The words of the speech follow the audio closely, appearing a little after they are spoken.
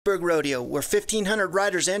Erzberg Rodeo, where 1,500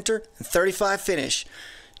 riders enter and 35 finish.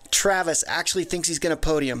 Travis actually thinks he's going to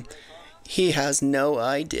podium. He has no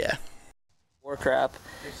idea. More crap,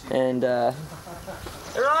 and hey Ronnie,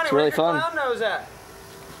 it's really where's your fun. clown nose at?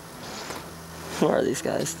 Where are these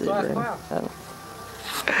guys?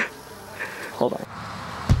 Hold on.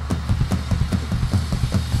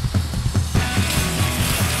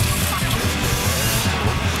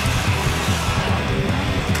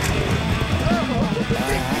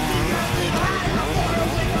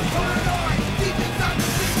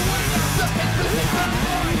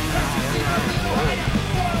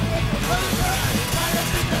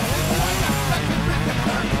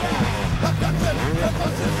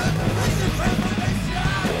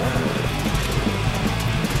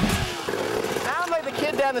 Now I'm like the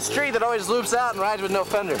kid down the street that always loops out and rides with no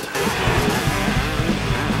fender.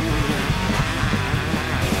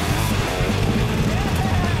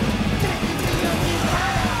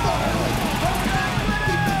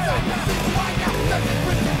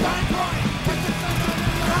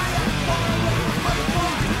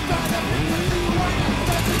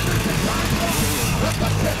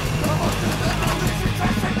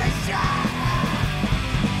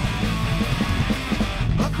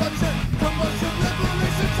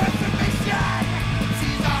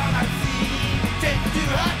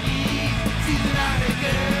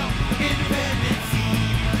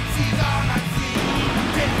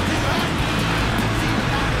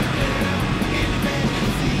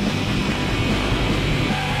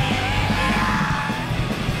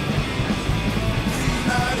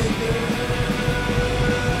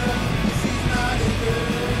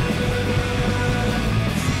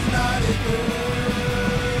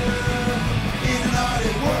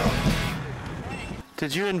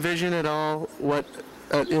 Did you envision at all what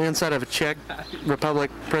the inside of a Czech Republic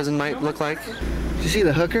prison might look like? Did you see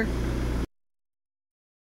the hooker?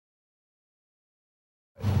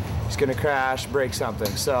 It's gonna crash, break something.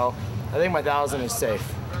 So I think my 1,000 is safe.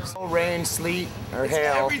 Rain, sleet, or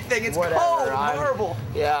hail. Everything. It's whatever. cold, marble.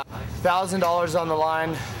 Yeah, $1,000 on the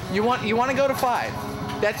line. You want to go to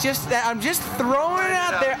 5? That's just that. I'm just throwing it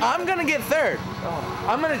out there. I'm gonna get third.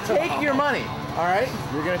 I'm gonna take your money. All right.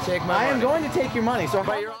 You're gonna take my money. I am going to take your money. So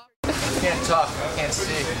But you're can't talk, can't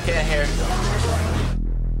see, can't hear.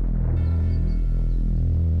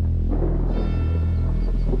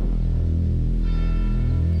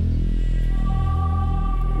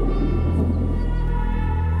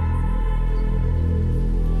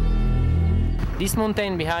 This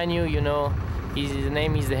mountain behind you, you know, his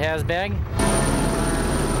name is the Erzberg.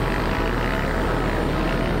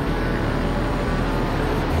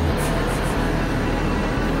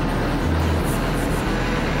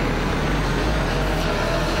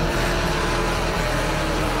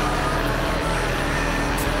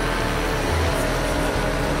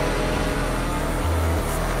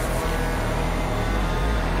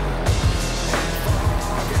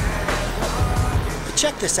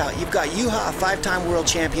 Check this out. You've got Juha, a 5-time world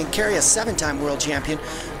champion, Kerry, a 7-time world champion,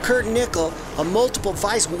 Kurt Nickel, a multiple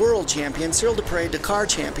vice world champion, Cyril Dupre, Dakar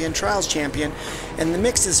champion, trials champion, and the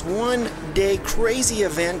mix is one-day crazy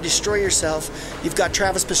event, destroy yourself. You've got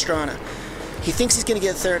Travis Pastrana. He thinks he's going to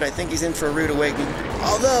get third. I think he's in for a rude awakening.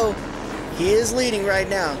 Although, he is leading right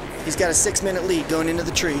now. He's got a 6-minute lead going into the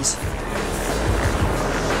trees.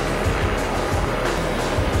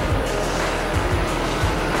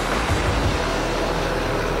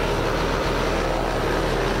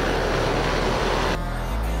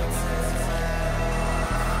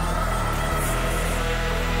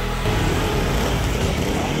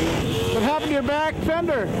 What happened to your back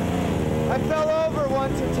fender? I fell over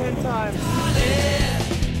once or 10 times.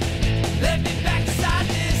 Let me backside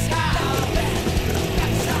this house.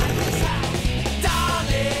 Backside this house.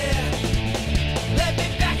 Darling, let me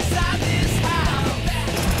backside this house.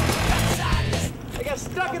 Backside this. I got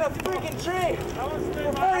stuck in a freaking tree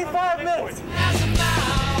for 45 minutes. As a mouse.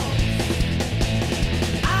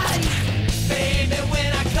 Baby,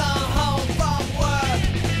 when I come home from work,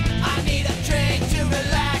 I need a drink to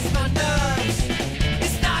relax my nerves.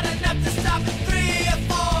 It's not enough to stop at 3 or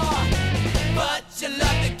 4, but you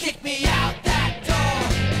love to kick me out that door,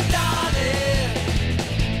 darling.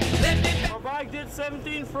 Let me. My bike did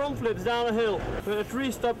 17 front flips down a hill, but a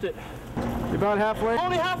tree stopped it. You about halfway?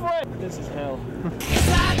 Only halfway! This is hell.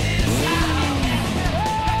 Inside this house.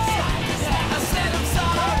 I said I'm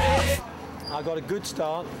sorry. I got a good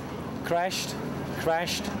start, crashed,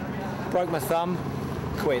 broke my thumb,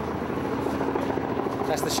 quit.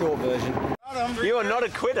 That's the short version. You are not a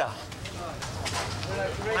quitter.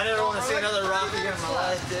 I never want to see another rock again in my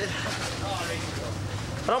life, dude.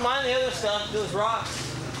 I don't mind the other stuff, those rocks.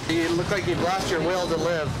 You look like you've lost your will to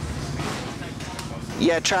live.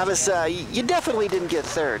 Yeah, Travis, you definitely didn't get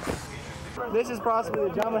third. This is possibly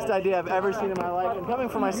the dumbest idea I've ever seen in my life, and coming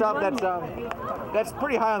from myself, that's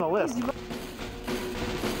pretty high on the list.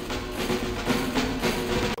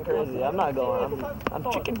 Crazy. I'm not going. I'm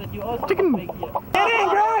chicken. Get in,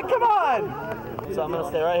 Greg! Come on! So I'm gonna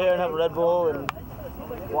stay right here and have a Red Bull and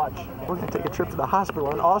watch. We're gonna take a trip to the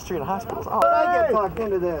hospital, an Austrian hospital. Oh, I get talked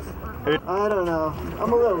into this. I don't know.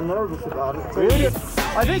 I'm a little nervous about it. Really?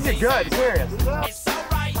 I think you're good. Serious. It's so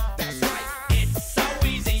right, that's right. It's so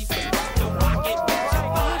easy to rock it with your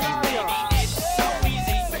body, baby. It's so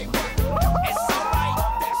easy. It's so right,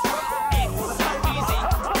 that's right. It's so easy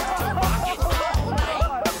to rock it all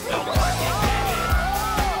night. The work it, baby. The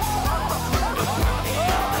work it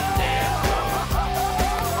on the dance floor. The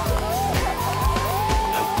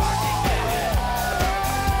work it, baby. The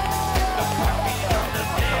work it on the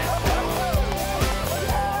dance floor.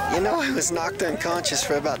 You know, I was knocked unconscious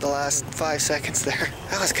for about the last 5 seconds there.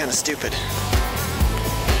 That was kind of stupid.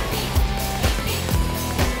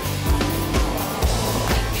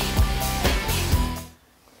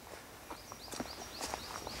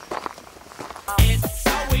 It's